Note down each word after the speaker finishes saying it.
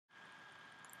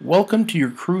Welcome to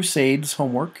your Crusades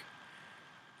homework.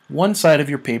 One side of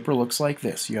your paper looks like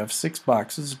this. You have 6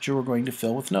 boxes that you are going to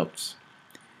fill with notes.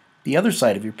 The other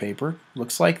side of your paper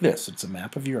looks like this. It's a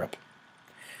map of Europe.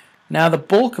 Now the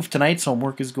bulk of tonight's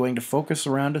homework is going to focus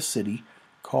around a city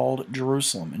called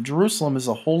Jerusalem. And Jerusalem is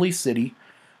a holy city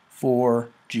for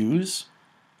Jews,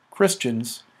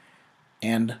 Christians,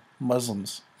 and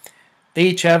Muslims. They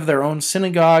each have their own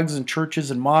synagogues and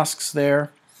churches and mosques there.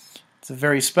 It's a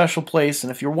very special place, and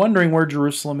if you're wondering where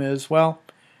Jerusalem is, well,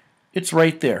 it's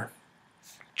right there,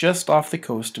 just off the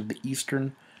coast of the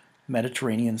eastern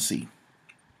Mediterranean Sea.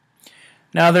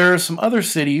 Now, there are some other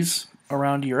cities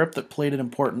around Europe that played an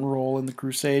important role in the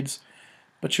Crusades,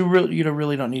 but you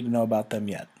really don't need to know about them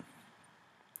yet.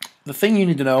 The thing you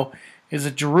need to know is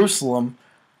that Jerusalem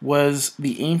was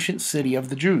the ancient city of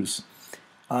the Jews,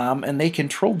 and they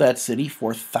controlled that city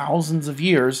for thousands of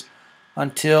years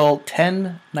until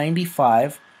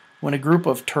 1095, when a group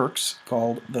of Turks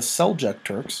called the Seljuk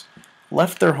Turks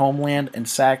left their homeland and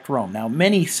sacked Rome. Now,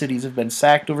 many cities have been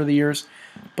sacked over the years,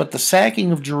 but the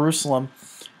sacking of Jerusalem,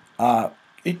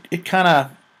 it kind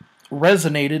of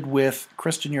resonated with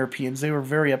Christian Europeans. They were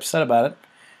very upset about it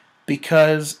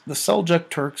because the Seljuk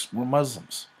Turks were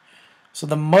Muslims. So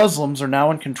the Muslims are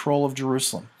now in control of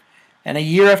Jerusalem. And a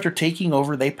year after taking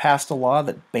over, they passed a law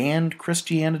that banned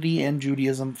Christianity and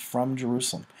Judaism from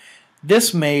Jerusalem.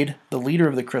 This made the leader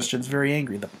of the Christians very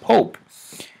angry. The Pope,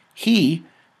 he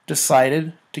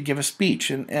decided to give a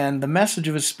speech. And the message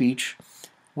of his speech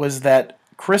was that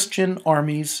Christian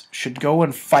armies should go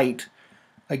and fight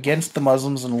against the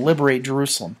Muslims and liberate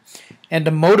Jerusalem. And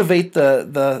to motivate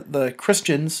the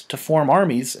Christians to form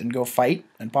armies and go fight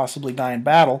and possibly die in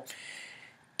battle,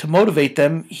 to motivate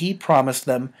them, he promised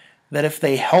them that if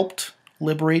they helped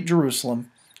liberate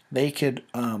Jerusalem, they could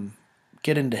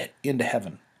get into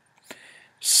heaven.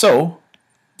 So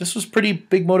this was pretty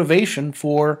big motivation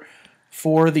for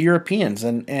the Europeans,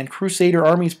 and Crusader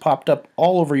armies popped up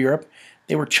all over Europe.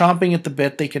 They were chomping at the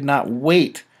bit. They could not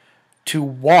wait to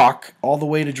walk all the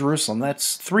way to Jerusalem.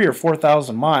 That's 3,000 or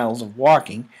 4,000 miles of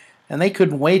walking, and they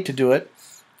couldn't wait to do it.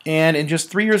 And in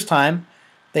just 3 years' time,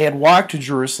 they had walked to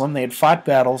Jerusalem, they had fought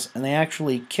battles, and they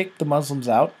actually kicked the Muslims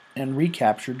out and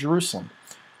recaptured Jerusalem.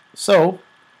 So,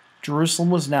 Jerusalem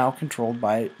was now controlled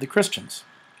by the Christians.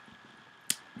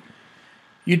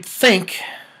 You'd think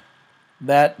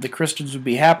that the Christians would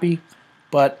be happy,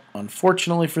 but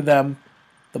unfortunately for them,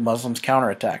 the Muslims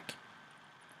counterattacked.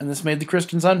 And this made the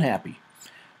Christians unhappy.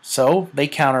 So, they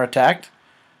counterattacked,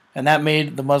 and that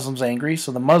made the Muslims angry.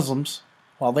 So the Muslims,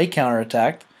 while they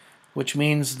counterattacked, which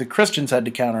means the Christians had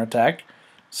to counterattack,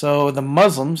 so the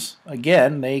Muslims,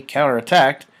 again, they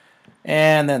counterattacked,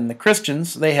 and then the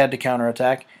Christians, they had to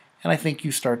counterattack, and I think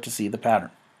you start to see the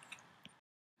pattern.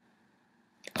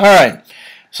 Alright,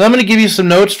 so I'm going to give you some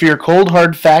notes for your cold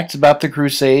hard facts about the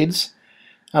Crusades.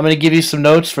 I'm going to give you some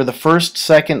notes for the first,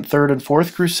 second, third, and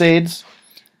fourth Crusades,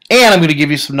 and I'm going to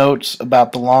give you some notes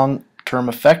about the long-term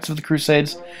effects of the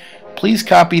Crusades. Please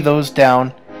copy those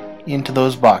down into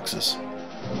those boxes.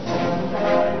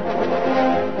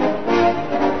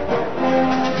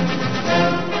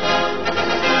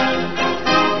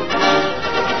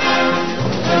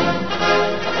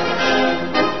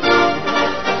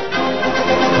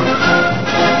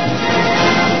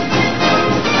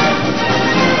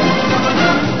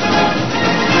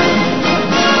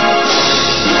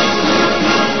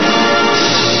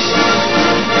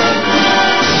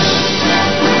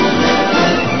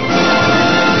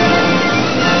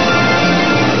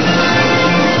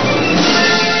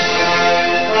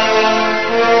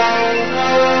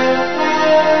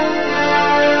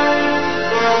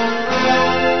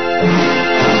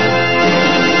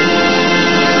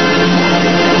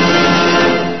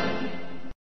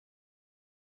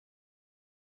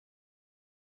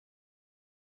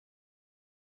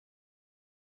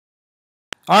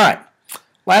 Alright,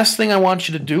 last thing I want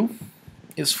you to do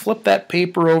is flip that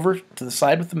paper over to the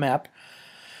side with the map.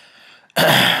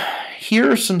 Here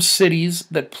are some cities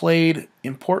that played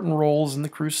important roles in the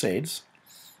Crusades.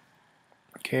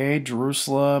 Okay,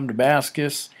 Jerusalem,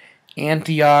 Damascus,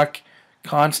 Antioch,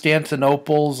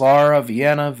 Constantinople, Zara,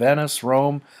 Vienna, Venice,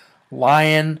 Rome,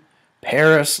 Lyon,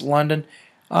 Paris, London.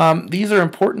 These are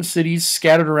important cities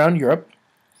scattered around Europe,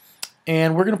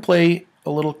 and we're going to play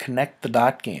a little connect the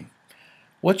dot game.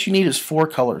 What you need is 4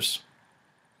 colors.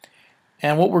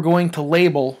 And what we're going to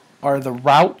label are the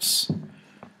routes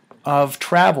of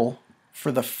travel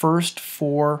for the first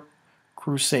 4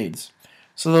 Crusades.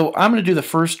 So I'm going to do the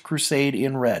first Crusade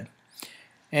in red.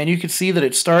 And you can see that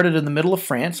it started in the middle of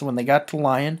France. And when they got to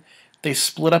Lyon, they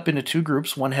split up into 2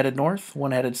 groups. One headed north,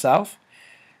 one headed south.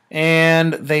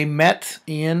 And they met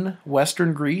in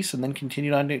western Greece and then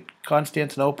continued on to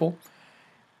Constantinople,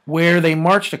 where they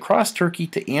marched across Turkey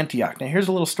to Antioch. Now, here's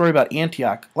a little story about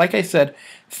Antioch. Like I said,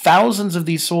 thousands of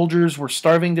these soldiers were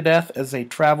starving to death as they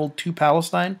traveled to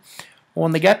Palestine.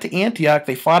 When they got to Antioch,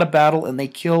 they fought a battle and they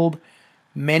killed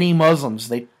many Muslims.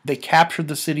 They captured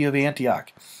the city of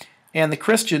Antioch. And the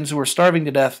Christians who were starving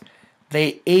to death,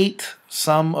 they ate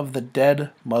some of the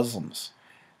dead Muslims.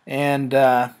 And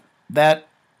that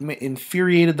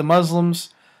infuriated the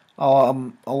Muslims. A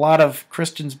lot of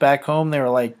Christians back home, they were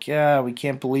like, yeah, we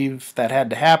can't believe that had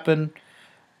to happen.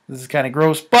 This is kind of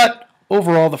gross. But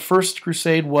overall, the First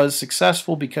Crusade was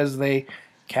successful because they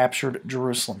captured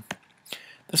Jerusalem.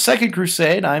 The Second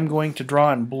Crusade, I'm going to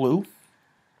draw in blue.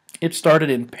 It started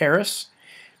in Paris,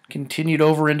 continued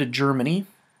over into Germany,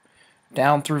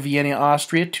 down through Vienna,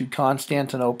 Austria, to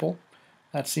Constantinople.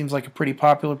 That seems like a pretty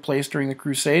popular place during the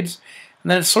Crusades. And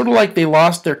then it's sort of like they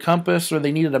lost their compass or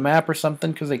they needed a map or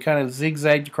something because they kind of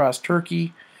zigzagged across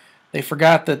Turkey. They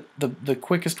forgot that the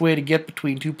quickest way to get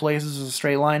between two places is a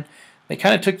straight line. They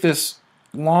kind of took this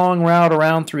long route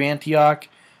around through Antioch,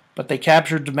 but they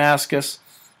captured Damascus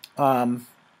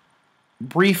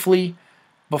briefly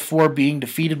before being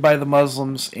defeated by the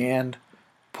Muslims and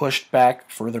pushed back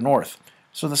further north.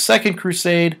 So the Second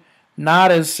Crusade,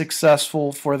 not as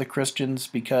successful for the Christians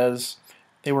because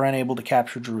they were unable to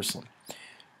capture Jerusalem.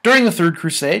 During the Third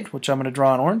Crusade, which I'm going to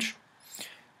draw in orange,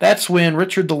 that's when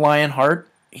Richard the Lionheart,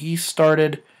 he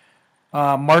started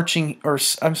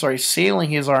sailing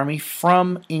his army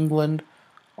from England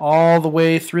all the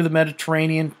way through the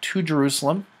Mediterranean to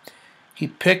Jerusalem. He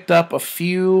picked up a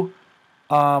few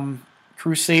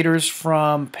crusaders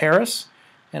from Paris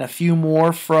and a few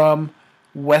more from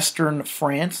western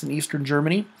France and eastern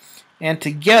Germany, and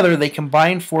together they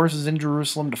combined forces in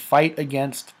Jerusalem to fight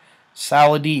against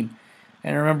Saladin.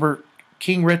 And remember,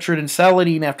 King Richard and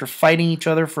Saladin, after fighting each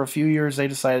other for a few years, they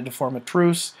decided to form a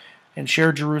truce and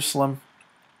share Jerusalem.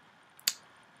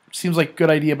 Seems like a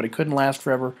good idea, but it couldn't last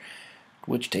forever,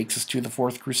 which takes us to the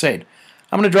Fourth Crusade.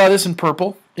 I'm going to draw this in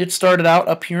purple. It started out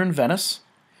up here in Venice,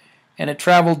 and it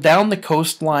traveled down the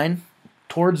coastline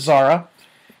towards Zara.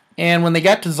 And when they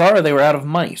got to Zara, they were out of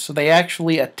money. So they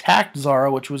actually attacked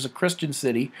Zara, which was a Christian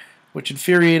city, which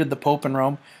infuriated the Pope in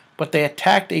Rome. But they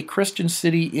attacked a Christian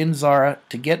city in Zara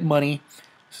to get money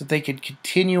so that they could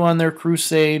continue on their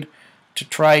crusade to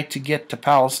try to get to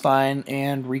Palestine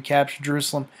and recapture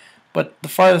Jerusalem. But the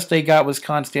farthest they got was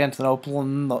Constantinople,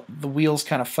 and the wheels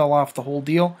kind of fell off the whole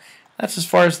deal. That's as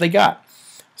far as they got.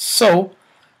 So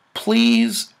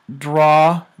please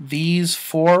draw these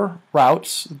 4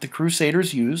 routes that the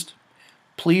Crusaders used.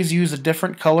 Please use a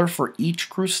different color for each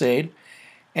crusade.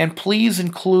 And please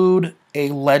include a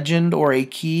legend or a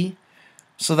key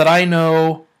so that I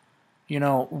know,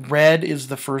 red is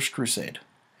the First Crusade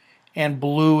and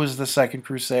blue is the Second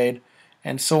Crusade,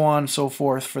 and so on and so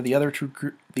forth for the other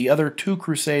two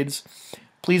crusades.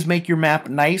 Please make your map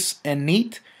nice and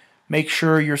neat. Make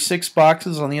sure your 6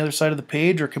 boxes on the other side of the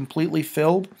page are completely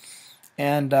filled,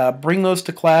 and bring those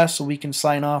to class so we can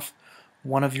sign off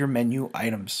one of your menu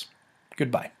items.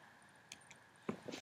 Goodbye.